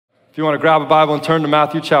If you want to grab a Bible and turn to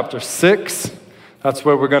Matthew chapter 6, that's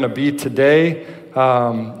where we're going to be today.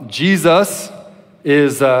 Jesus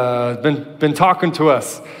is been talking to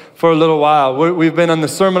us for a little while. We've been on the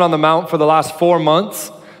Sermon on the Mount for the last 4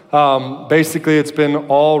 months. Basically, it's been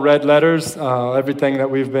all red letters, everything that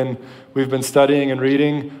we've been studying and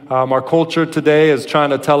reading. Our culture today is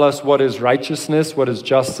trying to tell us what is righteousness, what is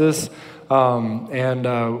justice,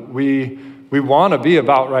 and we want to be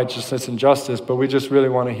about righteousness and justice, but we just really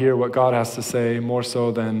want to hear what God has to say more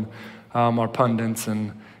so than our pundits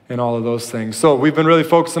and all of those things. So we've been really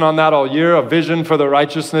focusing on that all year, a vision for the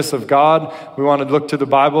righteousness of God. We want to look to the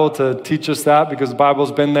Bible to teach us that because the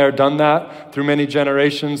Bible's been there, done that through many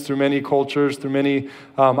generations, through many cultures, through many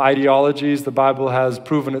ideologies. The Bible has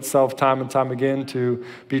proven itself time and time again to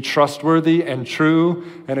be trustworthy and true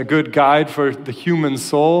and a good guide for the human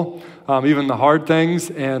soul. Even the hard things,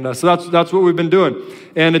 and so that's what we've been doing,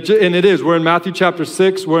 and it is. We're in Matthew chapter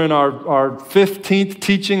 6. We're in our 15th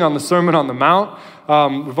teaching on the Sermon on the Mount.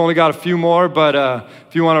 We've only got a few more, but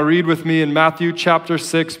if you want to read with me in Matthew chapter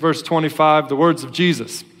 6, verse 25, the words of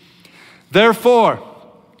Jesus. Therefore,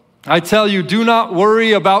 I tell you, do not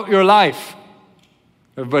worry about your life.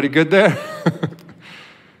 Everybody good there?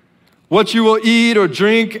 What you will eat or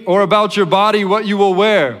drink, or about your body, what you will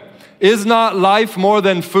wear. Is not life more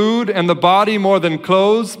than food and the body more than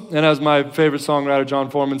clothes? And as my favorite songwriter John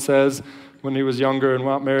Foreman says when he was younger and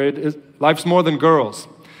not married, life's more than girls.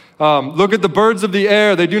 Look at the birds of the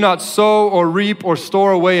air. They do not sow or reap or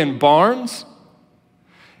store away in barns,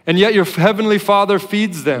 and yet your heavenly Father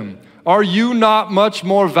feeds them. Are you not much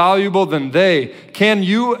more valuable than they? Can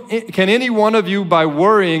any one of you, by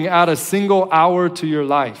worrying, add a single hour to your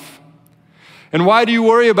life? And why do you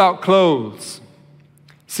worry about clothes?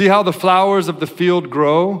 See how the flowers of the field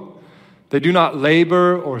grow? They do not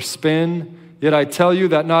labor or spin. Yet I tell you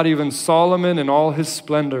that not even Solomon in all his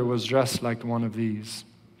splendor was dressed like one of these.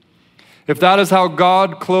 If that is how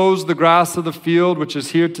God clothes the grass of the field, which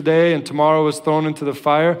is here today and tomorrow is thrown into the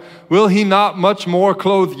fire, will he not much more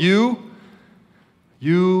clothe you,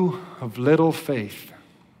 you of little faith?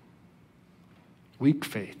 Weak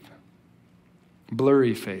faith.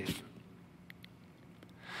 Blurry faith.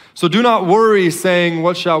 So do not worry, saying,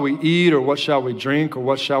 what shall we eat, or what shall we drink, or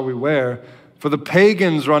what shall we wear? For the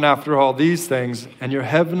pagans run after all these things, and your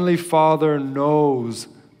heavenly Father knows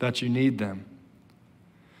that you need them.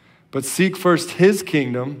 But seek first his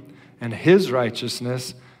kingdom and his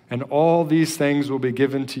righteousness, and all these things will be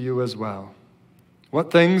given to you as well.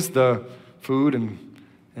 What things? The food and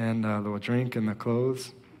the drink and the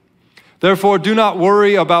clothes. Therefore, do not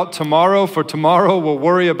worry about tomorrow, for tomorrow will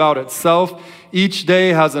worry about itself. Each day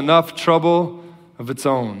has enough trouble of its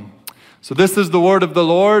own. So this is the word of the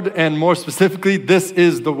Lord, and more specifically, this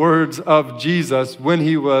is the words of Jesus when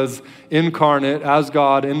he was incarnate as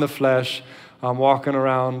God in the flesh, walking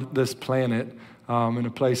around this planet in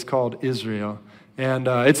a place called Israel. And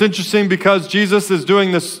it's interesting because Jesus is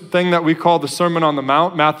doing this thing that we call the Sermon on the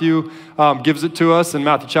Mount. Matthew gives it to us in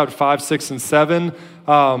Matthew chapter 5, 6, and 7.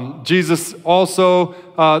 Jesus also,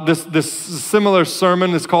 this similar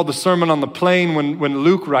sermon is called the Sermon on the Plain when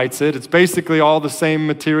Luke writes it. It's basically all the same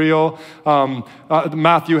material.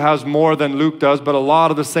 Matthew has more than Luke does, but a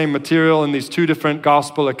lot of the same material in these two different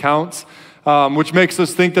gospel accounts, which makes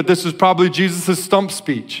us think that this is probably Jesus' stump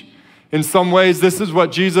speech. In some ways, this is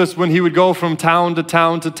what Jesus, when he would go from town to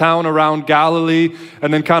town to town around Galilee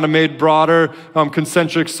and then kind of made broader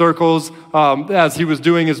concentric circles as he was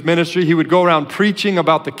doing his ministry, he would go around preaching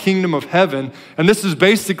about the kingdom of heaven. And this is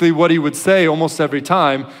basically what he would say almost every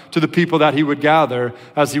time to the people that he would gather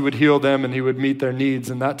as he would heal them and he would meet their needs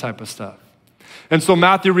and that type of stuff. And so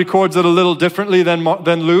Matthew records it a little differently than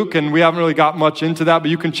Luke, and we haven't really got much into that,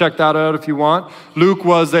 but you can check that out if you want. Luke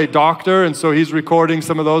was a doctor, and so he's recording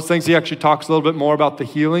some of those things. He actually talks a little bit more about the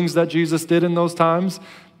healings that Jesus did in those times.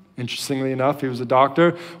 Interestingly enough, he was a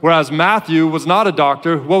doctor. Whereas Matthew was not a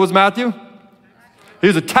doctor. What was Matthew? He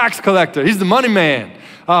was a tax collector. He's the money man.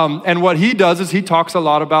 And what he does is he talks a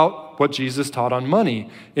lot about what Jesus taught on money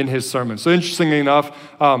in his sermon. So interestingly enough,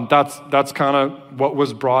 that's kind of what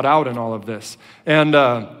was brought out in all of this. And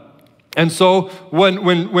so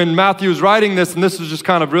when Matthew is writing this, and this is just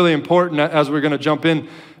kind of really important as we're going to jump in,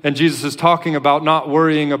 and Jesus is talking about not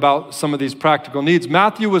worrying about some of these practical needs,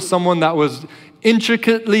 Matthew was someone that was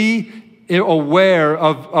intricately aware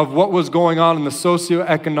of what was going on in the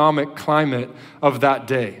socioeconomic climate of that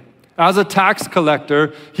day. As a tax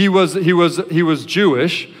collector, he was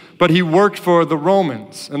Jewish, but he worked for the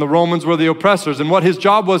Romans, and the Romans were the oppressors. And what his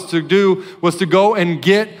job was to do was to go and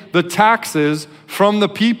get the taxes from the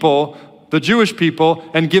people, the Jewish people,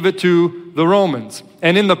 and give it to the Romans.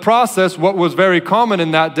 And in the process, what was very common in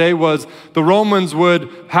that day was the Romans would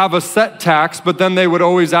have a set tax, but then they would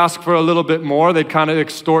always ask for a little bit more. They'd kind of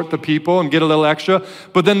extort the people and get a little extra.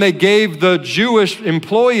 But then they gave the Jewish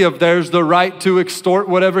employee of theirs the right to extort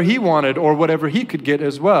whatever he wanted or whatever he could get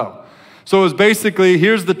as well. So it was basically,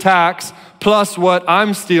 here's the tax, plus what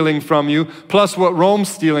I'm stealing from you, plus what Rome's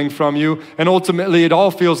stealing from you. And ultimately, it all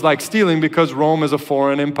feels like stealing because Rome is a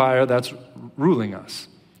foreign empire that's ruling us.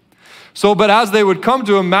 So, but as they would come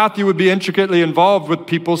to him, Matthew would be intricately involved with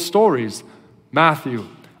people's stories. Matthew,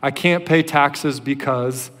 I can't pay taxes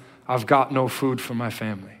because I've got no food for my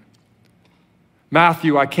family.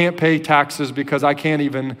 Matthew, I can't pay taxes because I can't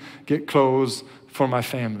even get clothes for my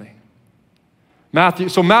family.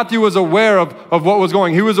 Matthew was aware of what was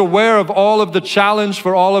going. He was aware of all of the challenge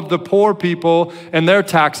for all of the poor people and their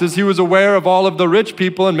taxes. He was aware of all of the rich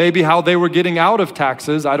people and maybe how they were getting out of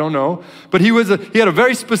taxes. I don't know. But he had a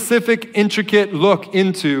very specific, intricate look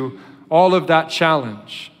into all of that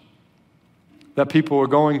challenge that people were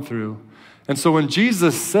going through. And so when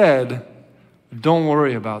Jesus said, don't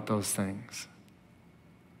worry about those things,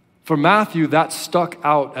 for Matthew, that stuck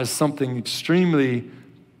out as something extremely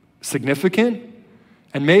significant,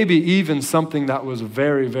 and maybe even something that was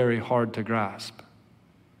very, very hard to grasp.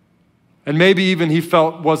 And maybe even he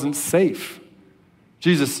felt wasn't safe.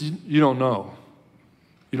 Jesus, you don't know.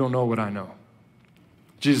 You don't know what I know.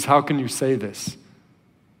 Jesus, how can you say this?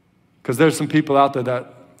 Because there's some people out there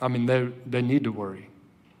that, they need to worry.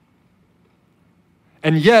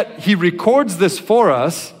 And yet, he records this for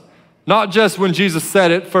us, not just when Jesus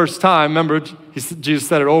said it first time. Remember, Jesus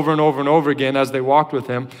said it over and over and over again as they walked with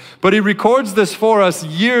him. But he records this for us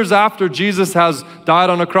years after Jesus has died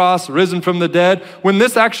on a cross, risen from the dead. When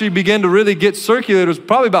this actually began to really get circulated, it was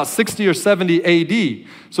probably about 60 or 70 AD.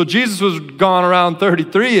 So Jesus was gone around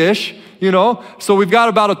 33-ish, So we've got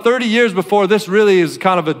about 30 years before this really is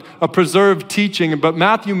kind of a preserved teaching. But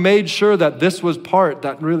Matthew made sure that this was part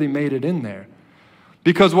that really made it in there.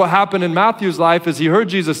 Because what happened in Matthew's life is he heard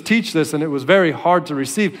Jesus teach this and it was very hard to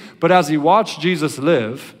receive. But as he watched Jesus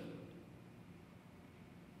live,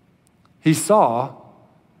 he saw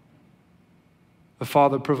the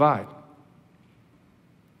Father provide.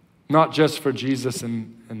 Not just for Jesus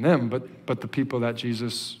and them, but the people that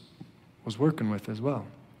Jesus was working with as well.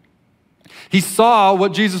 He saw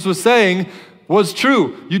what Jesus was saying was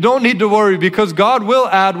true. You don't need to worry because God will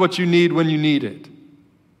add what you need when you need it.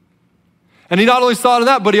 And he not only saw it in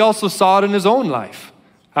that, but he also saw it in his own life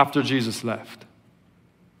after Jesus left.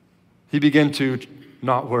 He began to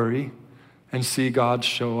not worry and see God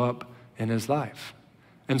show up in his life.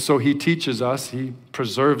 And so he teaches us, he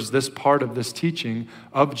preserves this part of this teaching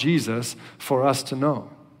of Jesus for us to know.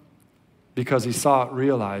 Because he saw it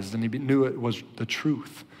realized and he knew it was the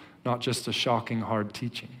truth, not just a shocking, hard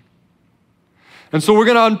teaching. And so we're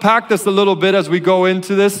going to unpack this a little bit as we go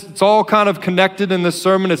into this. It's all kind of connected in this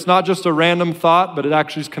sermon. It's not just a random thought, but it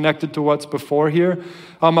actually is connected to what's before here.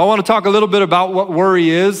 I want to talk a little bit about what worry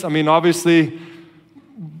is. Obviously,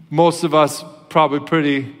 most of us probably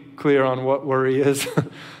pretty clear on what worry is.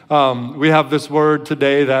 We have this word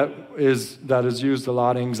today that is used a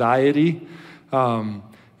lot, anxiety.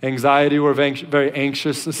 Anxiety, we're a very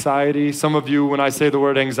anxious society. Some of you, when I say the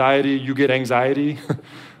word anxiety, you get anxiety.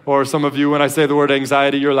 Or some of you, when I say the word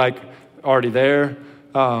anxiety, you're like already there.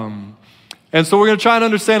 And so we're going to try and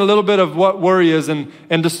understand a little bit of what worry is. And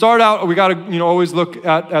to start out, we got to always look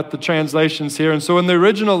at the translations here. And so in the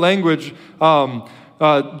original language,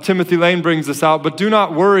 Timothy Lane brings this out, but do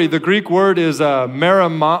not worry. The Greek word is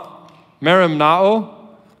merimnao.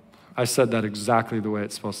 I said that exactly the way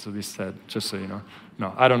it's supposed to be said, just so you know.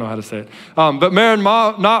 No, I don't know how to say it. But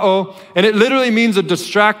merimnao, and it literally means a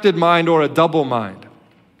distracted mind or a double mind.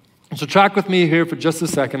 So track with me here for just a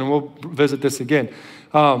second, and we'll visit this again.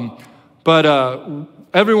 But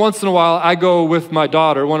every once in a while, I go with my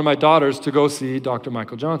daughter, one of my daughters, to go see Dr.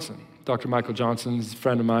 Michael Johnson. Dr. Michael Johnson is a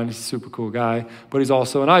friend of mine. He's a super cool guy, but he's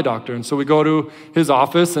also an eye doctor. And so we go to his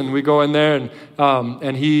office, and we go in there,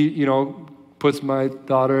 and he, puts my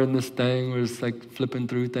daughter in this thing where it's like flipping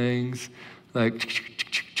through things, like,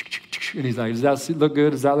 and he's like, does that look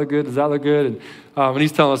good? Does that look good? Does that look good? And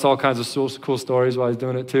he's telling us all kinds of cool stories while he's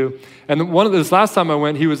doing it too. And this last time I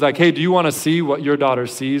went, he was like, hey, do you want to see what your daughter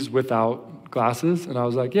sees without glasses? And I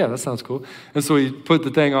was like, yeah, that sounds cool. And so he put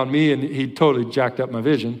the thing on me, and he totally jacked up my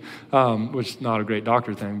vision, which is not a great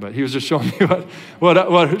doctor thing, but he was just showing me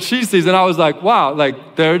what she sees. And I was like, wow,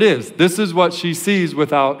 like there it is. This is what she sees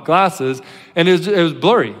without glasses. And it was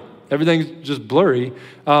blurry. Everything's just blurry.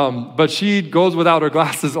 But she goes without her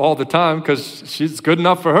glasses all the time because she's good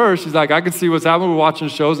enough for her. She's like, I can see what's happening. We're watching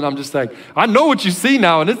shows, and I'm just like, I know what you see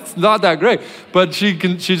now, and it's not that great. But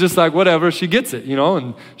she's just like, whatever, she gets it,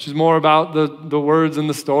 and she's more about the words and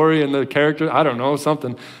the story and the character. I don't know,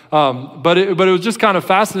 something. But it was just kind of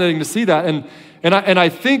fascinating to see that. And I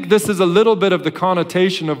think this is a little bit of the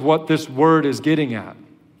connotation of what this word is getting at.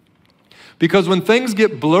 Because when things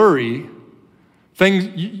get blurry,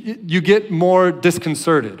 you get more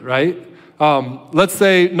disconcerted, right? Let's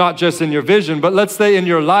say not just in your vision, but let's say in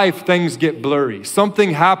your life things get blurry.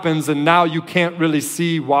 Something happens and now you can't really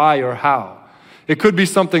see why or how. It could be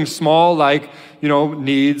something small like,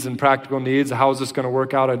 needs and practical needs. How is this going to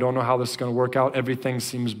work out? I don't know how this is going to work out. Everything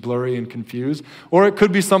seems blurry and confused. Or it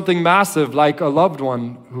could be something massive like a loved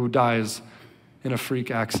one who dies in a freak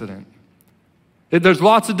accident. There's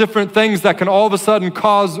lots of different things that can all of a sudden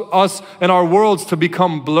cause us and our worlds to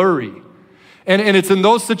become blurry. And it's in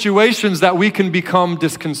those situations that we can become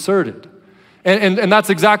disconcerted. And that's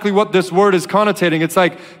exactly what this word is connotating. It's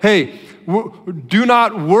like, hey, do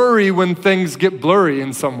not worry when things get blurry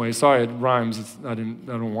in some way. Sorry, it rhymes. I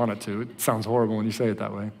don't want it to. It sounds horrible when you say it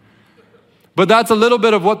that way. But that's a little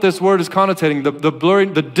bit of what this word is connotating. The blurry,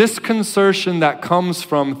 the disconcertion that comes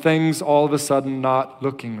from things all of a sudden not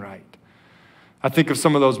looking right. I think of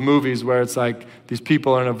some of those movies where it's like these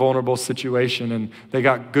people are in a vulnerable situation and they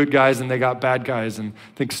got good guys and they got bad guys, and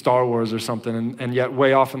think Star Wars or something, and yet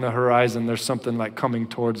way off in the horizon there's something like coming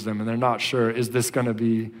towards them and they're not sure, is this going to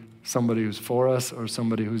be somebody who's for us or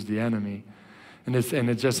somebody who's the enemy? And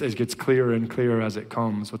it gets clearer and clearer as it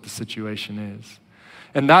comes what the situation is.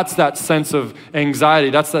 And that's that sense of anxiety.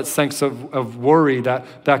 That's that sense of worry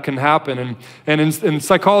that can happen. And in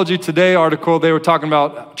Psychology Today article, they were talking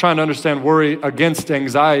about trying to understand worry against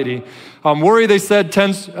anxiety. Worry, they said,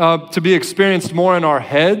 tends to be experienced more in our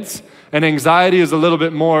heads, and anxiety is a little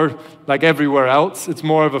bit more like everywhere else. It's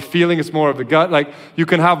more of a feeling. It's more of a gut. Like you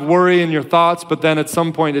can have worry in your thoughts, but then at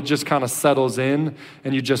some point it just kind of settles in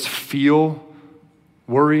and you just feel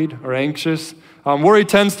worried or anxious. Worry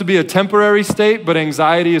tends to be a temporary state, but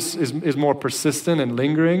anxiety is more persistent and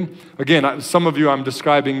lingering. Again, some of you, I'm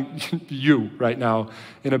describing you right now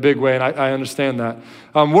in a big way, and I understand that.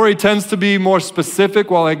 Worry tends to be more specific,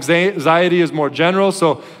 while anxiety is more general.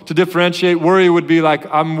 So to differentiate, worry would be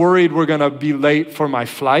like, I'm worried we're going to be late for my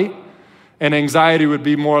flight. And anxiety would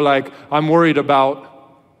be more like, I'm worried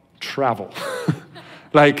about travel.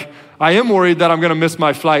 Like, I am worried that I'm going to miss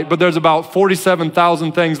my flight, but there's about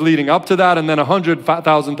 47,000 things leading up to that and then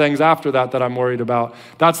 100,000 things after that I'm worried about.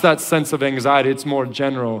 That's that sense of anxiety. It's more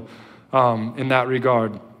general in that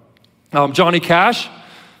regard. Johnny Cash,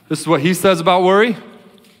 this is what he says about worry.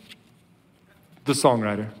 The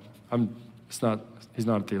songwriter. He's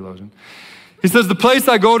not a theologian. He says, the place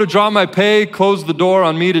I go to draw my pay closed the door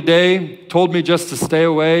on me today, told me just to stay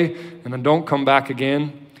away and then don't come back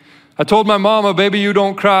again. I told my mama, baby, you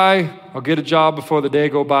don't cry. I'll get a job before the day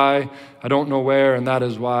go by. I don't know where, and that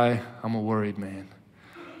is why I'm a worried man.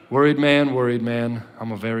 Worried man.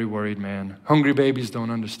 I'm a very worried man. Hungry babies don't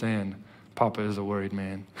understand. Papa is a worried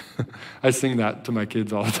man. I sing that to my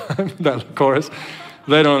kids all the time, that chorus.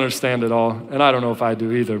 They don't understand it all, and I don't know if I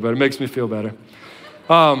do either, but it makes me feel better.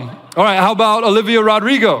 All right, how about Olivia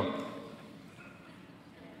Rodrigo?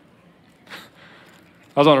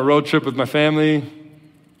 I was on a road trip with my family.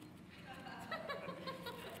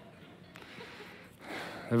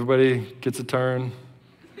 Everybody gets a turn.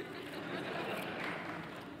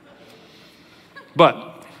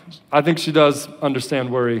 But I think she does understand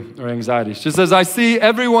worry or anxiety. She says, I see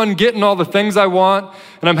everyone getting all the things I want,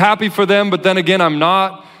 and I'm happy for them, but then again, I'm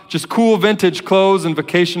not. Just cool vintage clothes and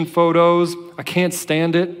vacation photos. I can't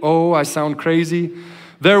stand it. Oh, I sound crazy.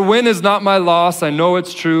 Their win is not my loss. I know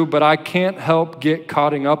it's true, but I can't help get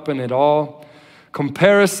caught up in it all.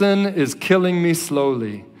 Comparison is killing me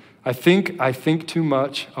slowly. I think too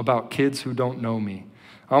much about kids who don't know me.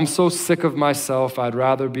 I'm so sick of myself, I'd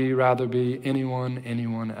rather be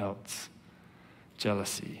anyone else.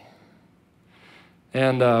 Jealousy.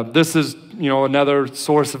 And this is, another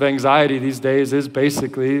source of anxiety these days is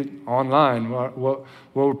basically online.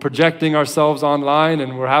 We're projecting ourselves online,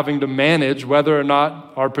 and we're having to manage whether or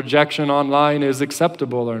not our projection online is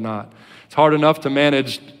acceptable or not. It's hard enough to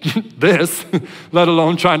manage this, let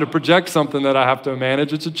alone trying to project something that I have to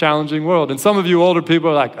manage. It's a challenging world. And some of you older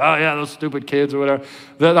people are like, oh yeah, those stupid kids or whatever.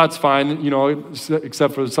 That's fine,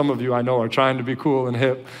 except for some of you I know are trying to be cool and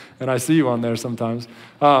hip, and I see you on there sometimes.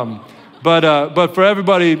 But for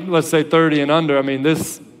everybody, let's say 30 and under, I mean,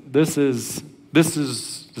 this is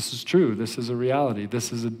true. This is a reality.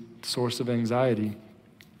 This is a source of anxiety.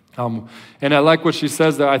 And I like what she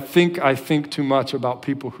says there. I think too much about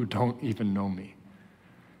people who don't even know me.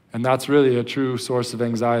 And that's really a true source of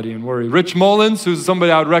anxiety and worry. Rich Mullins, who's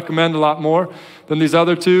somebody I would recommend a lot more than these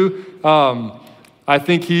other two, I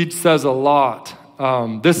think he says a lot.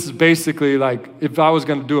 This is basically like if I was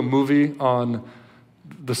going to do a movie on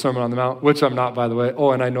the Sermon on the Mount, which I'm not, by the way.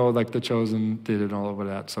 Oh, and I know like The Chosen did it all over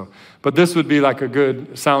that. So, but this would be like a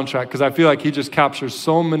good soundtrack because I feel like he just captures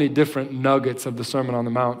so many different nuggets of the Sermon on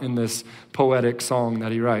the Mount in this poetic song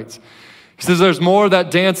that he writes. He says, there's more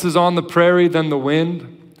that dances on the prairie than the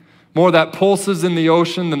wind, more that pulses in the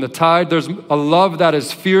ocean than the tide. There's a love that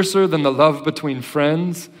is fiercer than the love between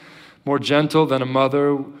friends, more gentle than a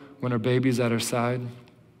mother when her baby's at her side.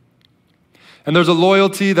 And there's a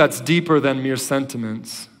loyalty that's deeper than mere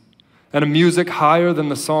sentiments, and a music higher than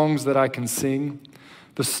the songs that I can sing.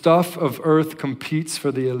 The stuff of earth competes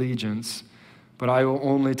for the allegiance, but I owe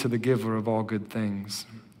only to the giver of all good things.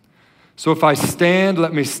 So if I stand,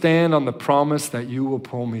 let me stand on the promise that you will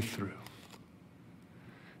pull me through.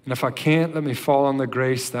 And if I can't, let me fall on the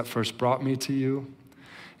grace that first brought me to you.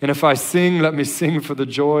 And if I sing, let me sing for the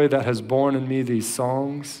joy that has born in me these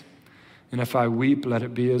songs. And if I weep, let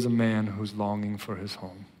it be as a man who's longing for his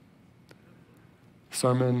home.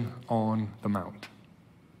 Sermon on the Mount.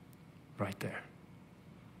 Right there.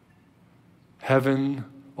 Heaven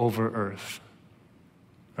over earth.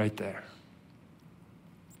 Right there.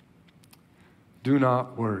 Do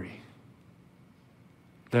not worry.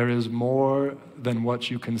 There is more than what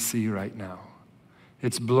you can see right now.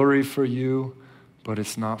 It's blurry for you, but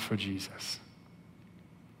it's not for Jesus.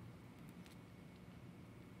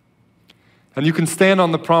 And you can stand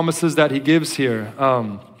on the promises that he gives here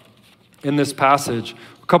in this passage.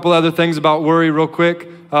 A couple other things about worry real quick.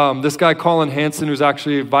 This guy, Colin Hansen, who's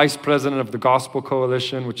actually vice president of the Gospel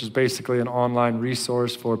Coalition, which is basically an online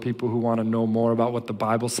resource for people who want to know more about what the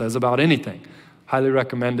Bible says about anything. Highly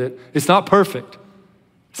recommend it. It's not perfect.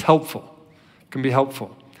 It's helpful. It can be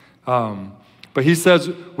helpful. But he says,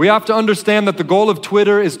 we have to understand that the goal of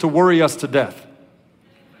Twitter is to worry us to death.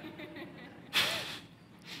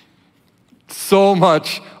 So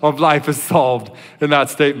much of life is solved in that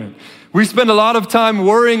statement. We spend a lot of time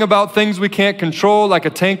worrying about things we can't control, like a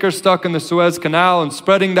tanker stuck in the Suez Canal, and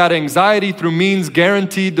spreading that anxiety through means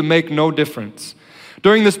guaranteed to make no difference.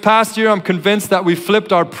 During this past year, I'm convinced that we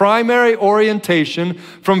flipped our primary orientation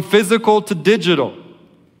from physical to digital.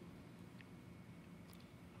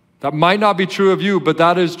 That might not be true of you, but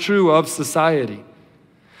that is true of society.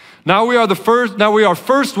 Now we are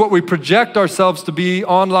first what we project ourselves to be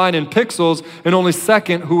online in pixels, and only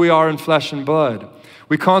second who we are in flesh and blood.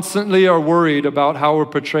 We constantly are worried about how we're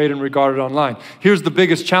portrayed and regarded online. Here's the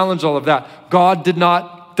biggest challenge, all of that. God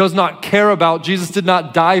does not care about, Jesus did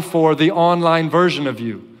not die for the online version of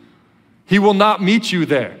you. He will not meet you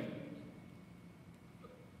there.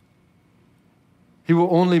 He will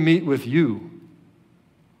only meet with you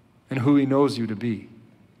and who he knows you to be.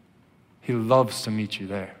 He loves to meet you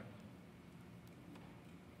there.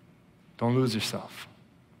 Don't lose yourself.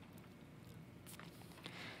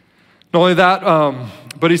 Not only that,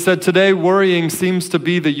 but he said, today worrying seems to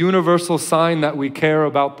be the universal sign that we care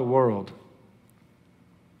about the world.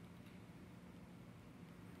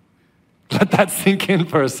 Let that sink in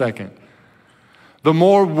for a second. The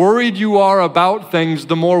more worried you are about things,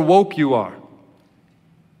 the more woke you are.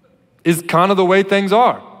 Is kind of the way things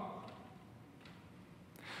are.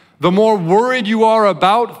 The more worried you are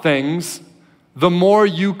about things, the more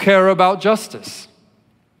you care about justice.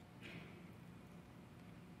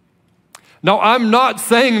 Now, I'm not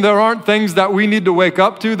saying there aren't things that we need to wake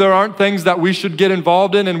up to. There aren't things that we should get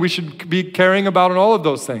involved in and we should be caring about and all of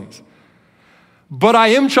those things. But I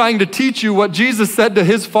am trying to teach you what Jesus said to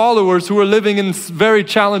his followers who are living in very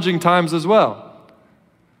challenging times as well.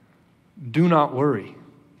 Do not worry.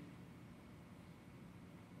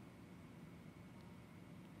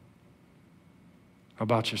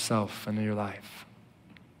 About yourself and your life.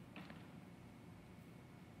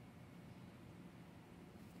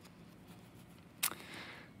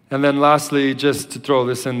 And then lastly, just to throw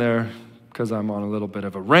this in there, because I'm on a little bit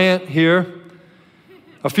of a rant here.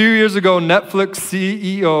 A few years ago, Netflix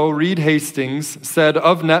CEO Reed Hastings said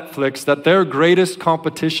of Netflix that their greatest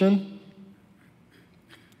competition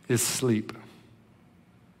is sleep.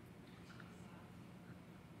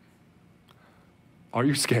 Are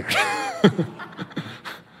you scared?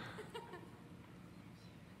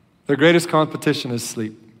 Their greatest competition is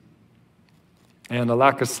sleep. And a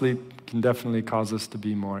lack of sleep can definitely cause us to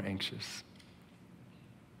be more anxious.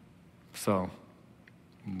 So,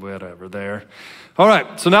 whatever there. All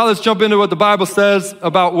right, so now let's jump into what the Bible says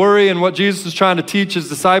about worry and what Jesus is trying to teach his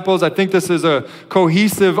disciples. I think this is a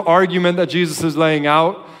cohesive argument that Jesus is laying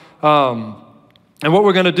out. And what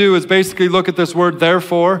we're going to do is basically look at this word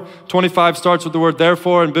therefore. 25 starts with the word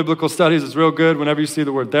therefore. In biblical studies, it's real good. Whenever you see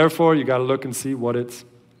the word therefore, you got to look and see what it's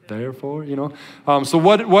there for, you know. So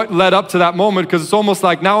what led up to that moment? Because it's almost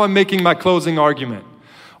like now I'm making my closing argument.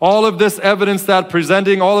 All of this evidence that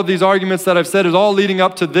presenting, all of these arguments that I've said is all leading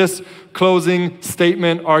up to this closing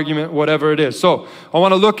statement, argument, whatever it is. So I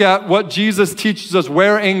want to look at what Jesus teaches us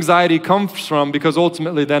where anxiety comes from, because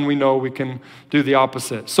ultimately then we know we can do the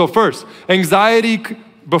opposite. So first, anxiety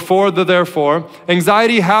before the therefore.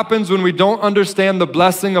 Anxiety happens when we don't understand the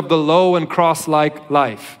blessing of the low and cross-like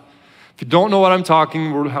life. If you don't know what I'm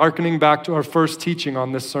talking, we're hearkening back to our first teaching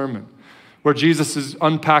on this sermon, where Jesus is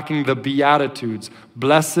unpacking the Beatitudes.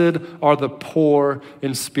 Blessed are the poor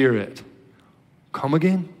in spirit. Come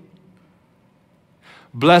again?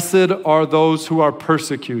 Blessed are those who are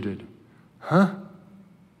persecuted. Huh?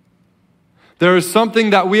 There is something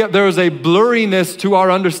there is a blurriness to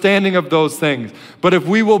our understanding of those things. But if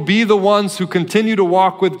we will be the ones who continue to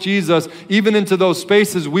walk with Jesus, even into those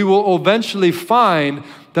spaces, we will eventually find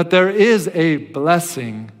that there is a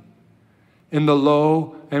blessing in the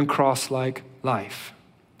low and cross-like life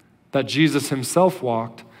that Jesus himself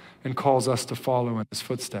walked and calls us to follow in his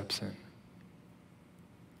footsteps in.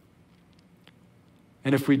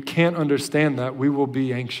 And if we can't understand that, we will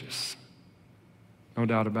be anxious. No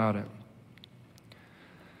doubt about it.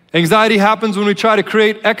 Anxiety happens when we try to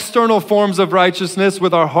create external forms of righteousness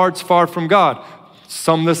with our hearts far from God.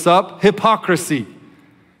 Sum this up, hypocrisy.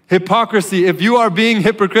 Hypocrisy. If you are being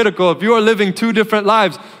hypocritical, if you are living two different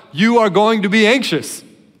lives, you are going to be anxious.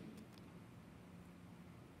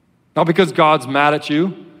 Not because God's mad at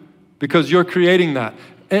you, because you're creating that.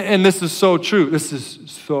 And this is so true. This is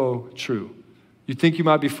so true. You think you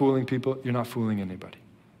might be fooling people, you're not fooling anybody.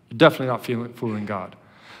 You're definitely not fooling God.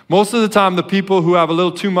 Most of the time, the people who have a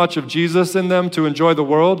little too much of Jesus in them to enjoy the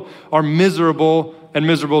world are miserable and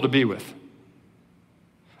miserable to be with.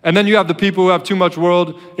 And then you have the people who have too much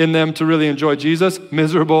world in them to really enjoy Jesus,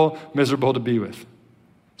 miserable to be with.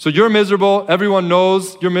 So you're miserable. Everyone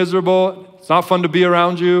knows you're miserable. It's not fun to be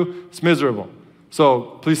around you. It's miserable.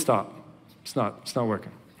 So please stop. It's not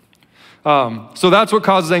working. So that's what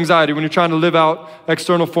causes anxiety when you're trying to live out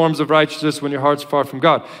external forms of righteousness when your heart's far from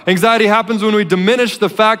God. Anxiety happens when we diminish the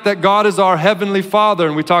fact that God is our heavenly Father,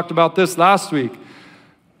 and we talked about this last week.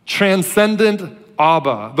 Transcendent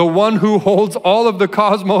Abba, the one who holds all of the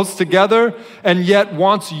cosmos together and yet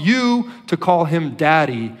wants you to call him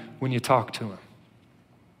Daddy when you talk to him.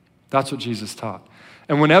 That's what Jesus taught.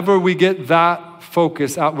 And whenever we get that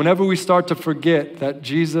focus out, whenever we start to forget that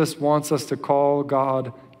Jesus wants us to call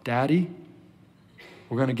God Daddy,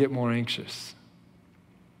 we're going to get more anxious.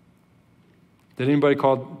 Did anybody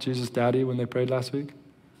call Jesus Daddy when they prayed last week?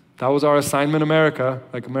 That was our assignment, America,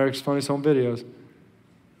 like America's Funniest Home Videos.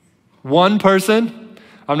 One person,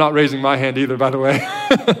 I'm not raising my hand either, by the way.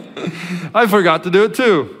 I forgot to do it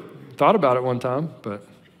too. Thought about it one time, but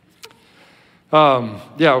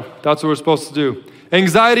yeah, that's what we're supposed to do.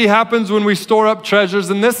 Anxiety happens when we store up treasures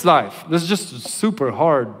in this life. This is just super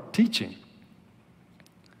hard teaching.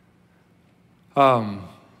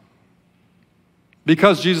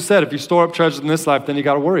 Because Jesus said, if you store up treasures in this life, then you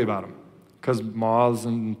got to worry about them. Because moths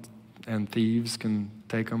and thieves can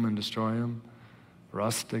take them and destroy them.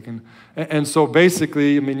 Rust, they can. And so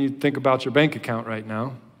basically, I mean, you think about your bank account right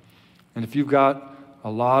now. And if you've got a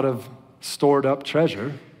lot of stored up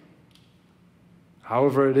treasure,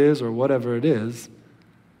 however it is or whatever it is,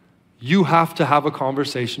 you have to have a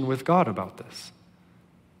conversation with God about this.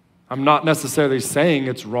 I'm not necessarily saying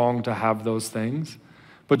it's wrong to have those things,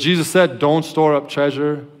 but Jesus said, don't store up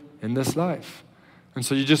treasure in this life. And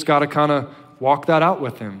so you just got to kind of walk that out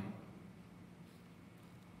with him.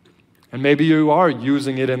 And maybe you are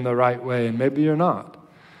using it in the right way, and maybe you're not.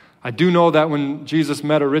 I do know that when Jesus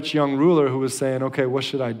met a rich young ruler who was saying, okay, what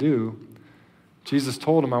should I do? Jesus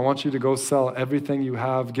told him, I want you to go sell everything you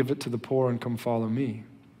have, give it to the poor, and come follow me.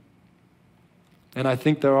 And I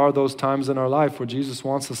think there are those times in our life where Jesus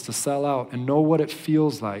wants us to sell out and know what it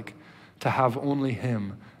feels like to have only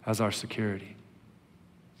him as our security.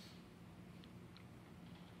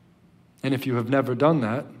 And if you have never done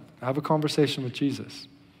that, have a conversation with Jesus.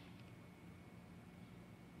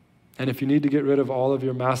 And if you need to get rid of all of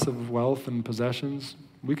your massive wealth and possessions,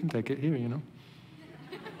 we can take it here, you know.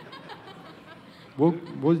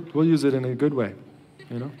 We'll use it in a good way,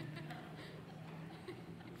 you know.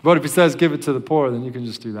 But if he says give it to the poor, then you can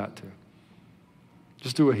just do that too.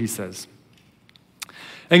 Just do what he says.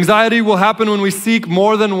 Anxiety will happen when we seek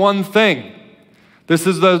more than one thing. This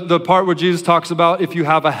is the part where Jesus talks about if you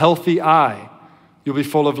have a healthy eye, you'll be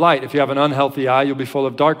full of light. If you have an unhealthy eye, you'll be full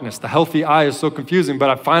of darkness. The healthy eye is so confusing, but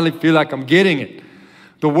I finally feel like I'm getting it.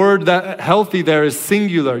 The word that healthy there is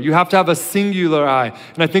singular. You have to have a singular eye.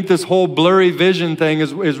 And I think this whole blurry vision thing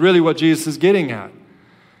is really what Jesus is getting at.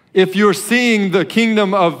 If you're seeing the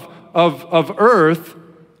kingdom of earth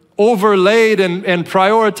overlaid and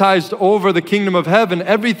prioritized over the kingdom of heaven,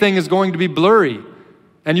 everything is going to be blurry.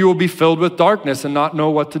 And you will be filled with darkness and not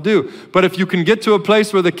know what to do. But if you can get to a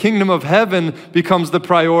place where the kingdom of heaven becomes the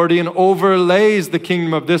priority and overlays the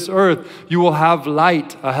kingdom of this earth, you will have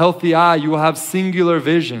light, a healthy eye. You will have singular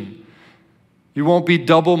vision. You won't be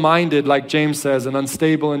double-minded, like James says, and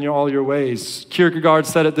unstable in all your ways. Kierkegaard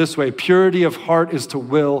said it this way: purity of heart is to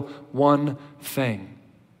will one thing.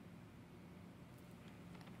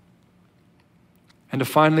 And to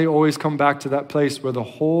finally always come back to that place where the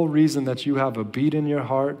whole reason that you have a beat in your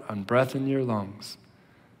heart and breath in your lungs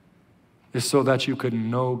is so that you could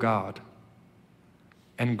know God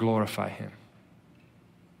and glorify Him.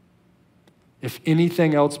 If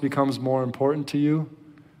anything else becomes more important to you,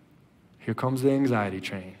 here comes the anxiety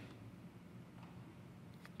train.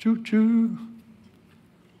 Choo-choo.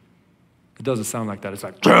 It doesn't sound like that. It's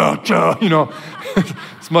like, cha-cha,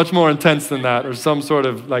 It's much more intense than that, or some sort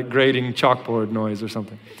of like grating chalkboard noise or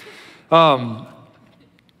something.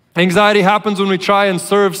 Anxiety happens when we try and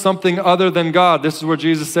serve something other than God. This is where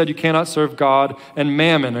Jesus said you cannot serve God and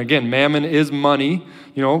mammon. Again, mammon is money.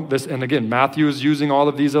 And again, Matthew is using all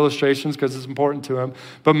of these illustrations because it's important to him.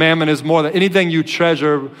 But mammon is more than anything you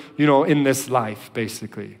treasure, in this life,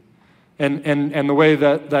 basically. And the way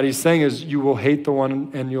that he's saying is you will hate the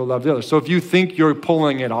one and you'll love the other. So if you think you're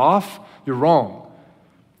pulling it off, you're wrong.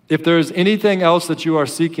 If there is anything else that you are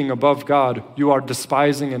seeking above God, you are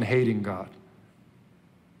despising and hating God.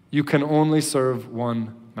 You can only serve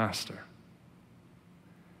one master.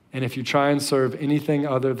 And if you try and serve anything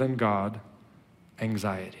other than God,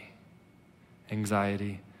 anxiety,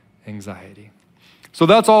 anxiety, anxiety. So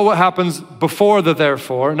that's all what happens before the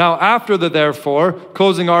therefore. Now, after the therefore,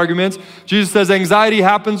 closing arguments, Jesus says anxiety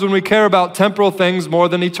happens when we care about temporal things more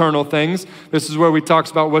than eternal things. This is where he talks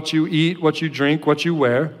about what you eat, what you drink, what you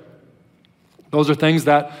wear. Those are things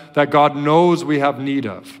that God knows we have need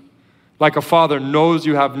of. Like a father knows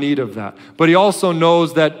you have need of that. But he also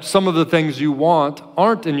knows that some of the things you want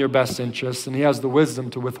aren't in your best interest, and he has the wisdom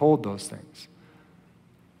to withhold those things.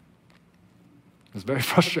 It's very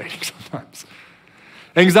frustrating sometimes.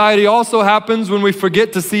 Anxiety also happens when we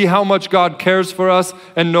forget to see how much God cares for us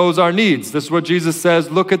and knows our needs. This is what Jesus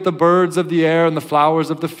says, look at the birds of the air and the flowers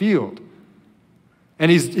of the field.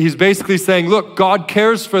 And he's basically saying, look, God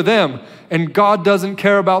cares for them, and God doesn't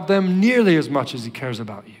care about them nearly as much as he cares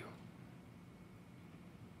about you.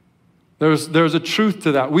 There's a truth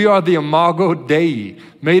to that. We are the imago Dei,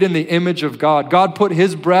 made in the image of God. God put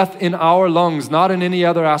his breath in our lungs, not in any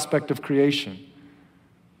other aspect of creation.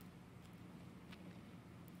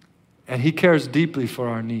 And he cares deeply for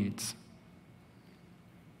our needs.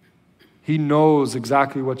 He knows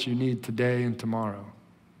exactly what you need today and tomorrow.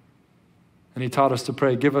 And he taught us to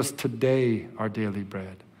pray, give us today our daily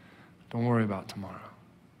bread. Don't worry about tomorrow.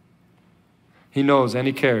 He knows and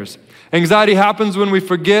he cares. Anxiety happens when we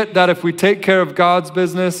forget that if we take care of God's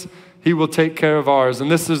business, he will take care of ours.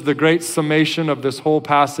 And this is the great summation of this whole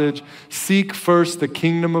passage. Seek first the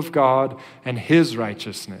kingdom of God and his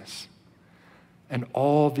righteousness, and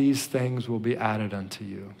all these things will be added unto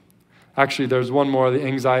you. Actually, there's one more. The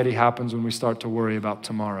anxiety happens when we start to worry about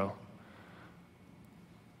tomorrow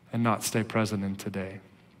and not stay present in today.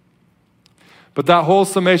 But that whole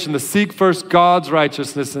summation, the seek first God's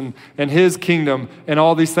righteousness and his kingdom, and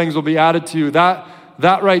all these things will be added to you, that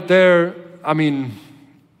right there,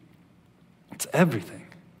 it's everything.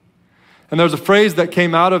 And there's a phrase that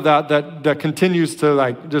came out of that continues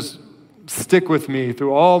to just stick with me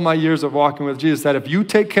through all my years of walking with Jesus, that if you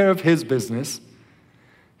take care of his business,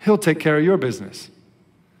 he'll take care of your business.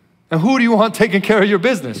 And who do you want taking care of your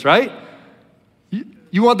business, right?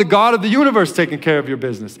 You want the God of the universe taking care of your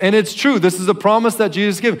business. And it's true. This is a promise that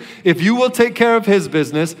Jesus gave. If you will take care of his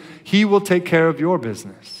business, he will take care of your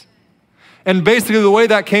business. And basically the way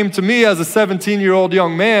that came to me as a 17-year-old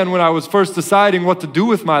young man when I was first deciding what to do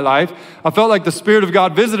with my life, I felt like the Spirit of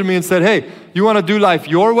God visited me and said, hey, you want to do life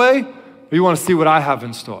your way, or you want to see what I have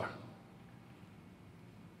in store?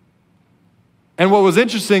 And what was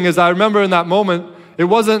interesting is I remember in that moment, it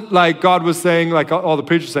wasn't like God was saying, like all the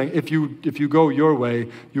preachers saying, if you go your way,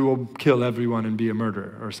 you will kill everyone and be a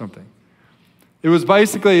murderer or something. It was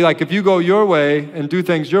basically like if you go your way and do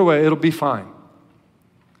things your way, it'll be fine.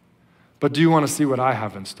 But do you want to see what I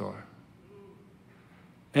have in store?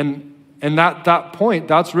 And that point,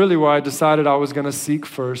 that's really where I decided I was going to seek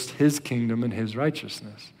first his kingdom and his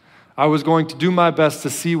righteousness. I was going to do my best to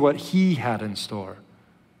see what he had in store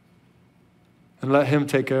and let him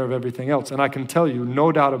take care of everything else. And I can tell you,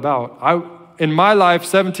 no doubt in my life,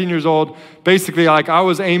 17 years old, basically like I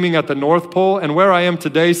was aiming at the North Pole, and where I am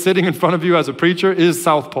today, sitting in front of you as a preacher, is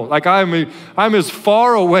South Pole. Like I'm as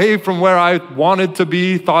far away from where I wanted to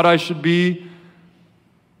be, thought I should be.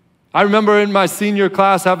 I remember in my senior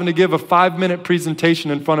class having to give a 5-minute presentation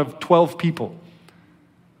in front of 12 people.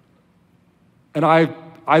 And I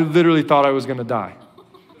literally thought I was going to die.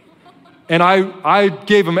 And I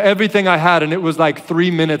gave them everything I had, and it was like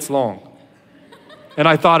 3 minutes long. And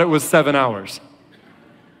I thought it was 7 hours.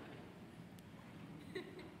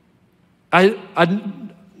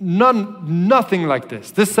 Nothing like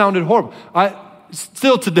this. This sounded horrible.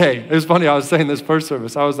 Still today, it was funny, I was saying this first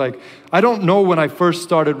service, I was like, I don't know when I first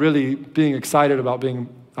started really being excited about being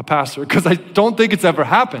a pastor, because I don't think it's ever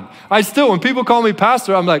happened. When people call me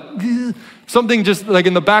pastor, I'm like, something just like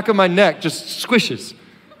in the back of my neck just squishes.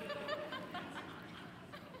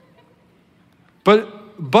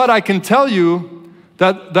 But I can tell you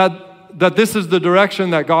that this is the direction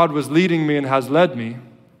that God was leading me and has led me.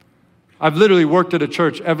 I've literally worked at a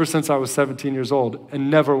church ever since I was 17 years old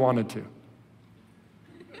and never wanted to.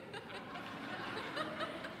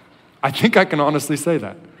 I think I can honestly say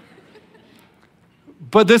that.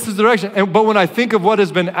 But this is the direction. But when I think of what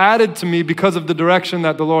has been added to me because of the direction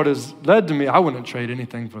that the Lord has led to me, I wouldn't trade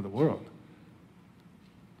anything for the world.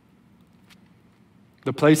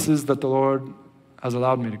 The places that the Lord has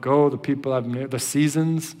allowed me to go, the people I've met, the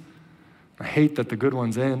seasons. I hate that the good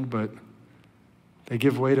ones end, but they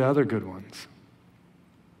give way to other good ones.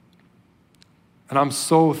 And I'm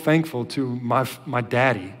so thankful to my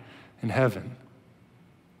daddy in heaven,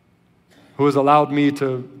 who has allowed me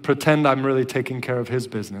to pretend I'm really taking care of his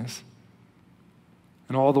business.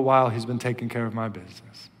 And all the while, he's been taking care of my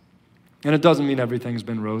business. And it doesn't mean everything's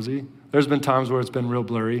been rosy. There's been times where it's been real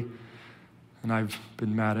blurry, and I've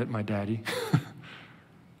been mad at my daddy.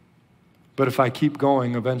 But if I keep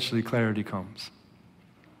going, eventually clarity comes.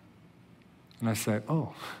 And I say,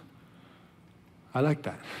 oh, I like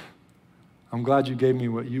that. I'm glad you gave me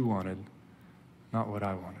what you wanted, not what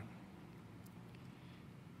I wanted.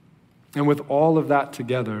 And with all of that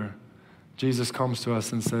together, Jesus comes to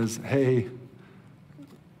us and says, hey,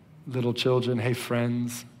 little children, hey,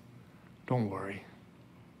 friends, don't worry.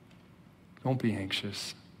 Don't be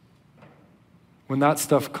anxious. When that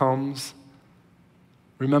stuff comes,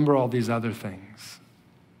 remember all these other things.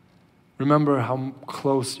 Remember how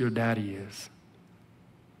close your daddy is,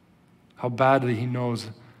 how badly he knows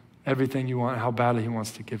everything you want, how badly he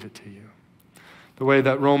wants to give it to you. The way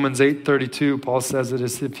that Romans 8:32, Paul says it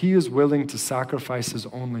is, if he is willing to sacrifice his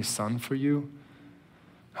only son for you,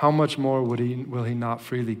 how much more will he not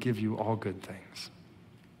freely give you all good things?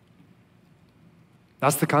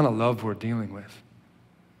 That's the kind of love we're dealing with.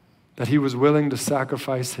 That he was willing to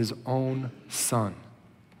sacrifice his own son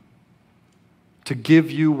to give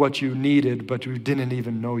you what you needed, but you didn't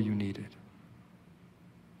even know you needed.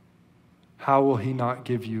 How will he not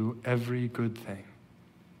give you every good thing?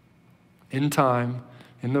 In time,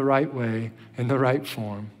 in the right way, in the right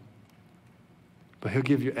form. But he'll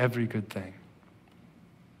give you every good thing.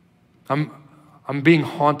 I'm being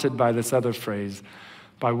haunted by this other phrase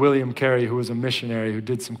by William Carey, who was a missionary who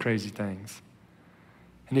did some crazy things.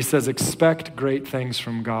 And he says, expect great things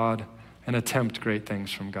from God and attempt great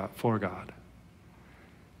things for God.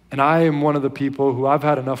 And I am one of the people who I've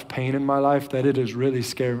had enough pain in my life that it is really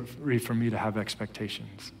scary for me to have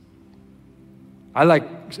expectations.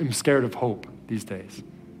 I'm scared of hope these days.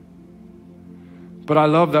 But I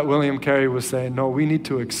love that William Carey was saying, no, we need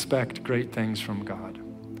to expect great things from God.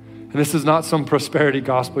 And this is not some prosperity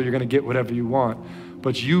gospel, you're going to get whatever you want.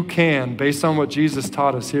 But you can, based on what Jesus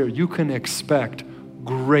taught us here, you can expect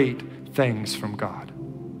great things from God.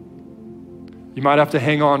 You might have to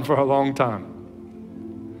hang on for a long time.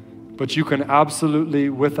 But you can absolutely,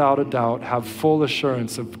 without a doubt, have full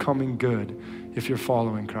assurance of coming good if you're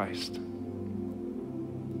following Christ.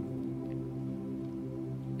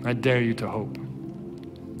 I dare you to hope.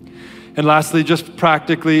 And lastly, just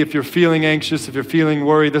practically, if you're feeling anxious, if you're feeling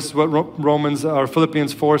worried, this is what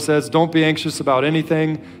Philippians 4 says, don't be anxious about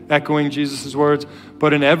anything, echoing Jesus' words,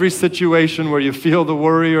 but in every situation where you feel the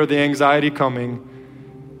worry or the anxiety coming,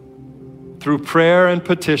 through prayer and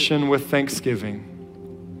petition with thanksgiving,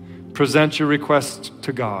 present your request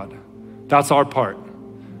to God. That's our part.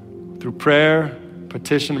 Through prayer,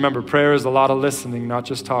 petition. Remember, prayer is a lot of listening, not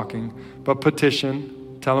just talking, but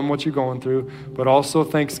petition, Tell him what you're going through, but also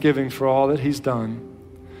thanksgiving for all that he's done.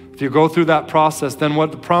 If you go through that process, then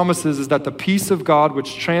what the promise is that the peace of God,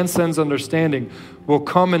 which transcends understanding, will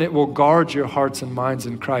come and it will guard your hearts and minds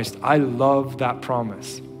in Christ. I love that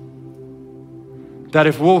promise. That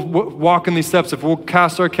if we'll walk in these steps, if we'll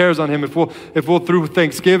cast our cares on him, if we'll through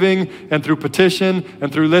thanksgiving and through petition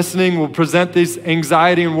and through listening, we'll present this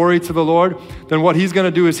anxiety and worry to the Lord, then what he's going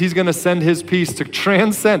to do is he's going to send his peace to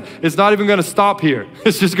transcend. It's not even going to stop here.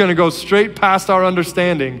 It's just going to go straight past our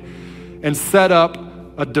understanding and set up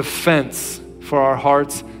a defense for our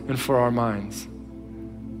hearts and for our minds,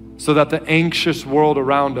 so that the anxious world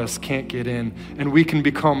around us can't get in, and we can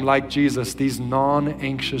become like Jesus, these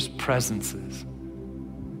non-anxious presences.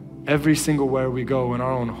 Every single where we go, in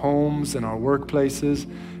our own homes, in our workplaces,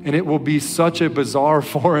 and it will be such a bizarre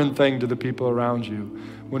foreign thing to the people around you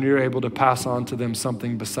when you're able to pass on to them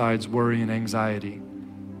something besides worry and anxiety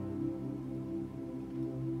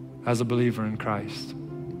as a believer in Christ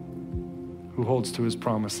who holds to his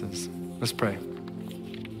promises. Let's pray.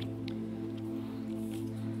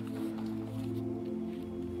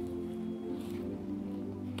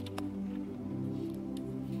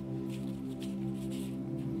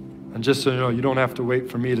 And just so you know, you don't have to wait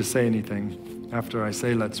for me to say anything after I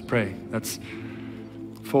say, let's pray. That's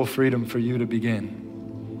full freedom for you to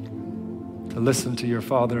begin. To listen to your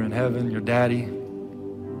Father in heaven, your daddy,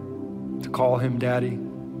 to call him daddy.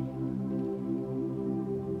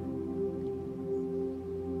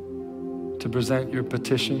 To present your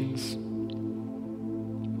petitions,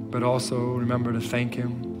 but also remember to thank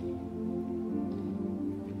him.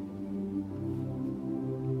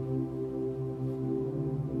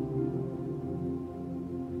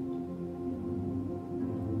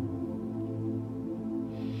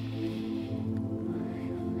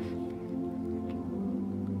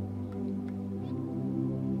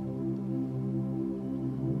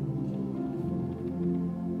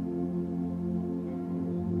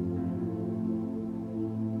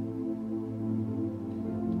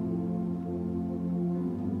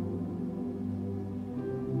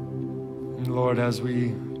 Lord, as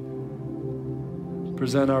we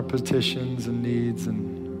present our petitions and needs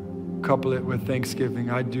and couple it with thanksgiving,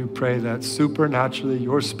 I do pray that supernaturally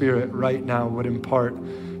your Spirit right now would impart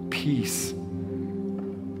peace.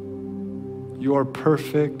 Your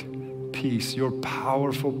perfect peace, your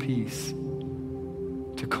powerful peace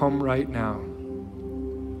to come right now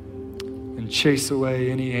and chase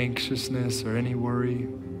away any anxiousness or any worry,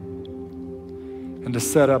 and to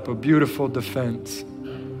set up a beautiful defense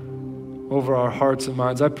over our hearts and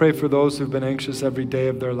minds. I pray for those who've been anxious every day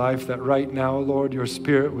of their life, that right now, Lord, your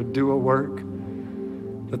Spirit would do a work,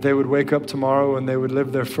 that they would wake up tomorrow and they would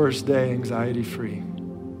live their first day anxiety-free.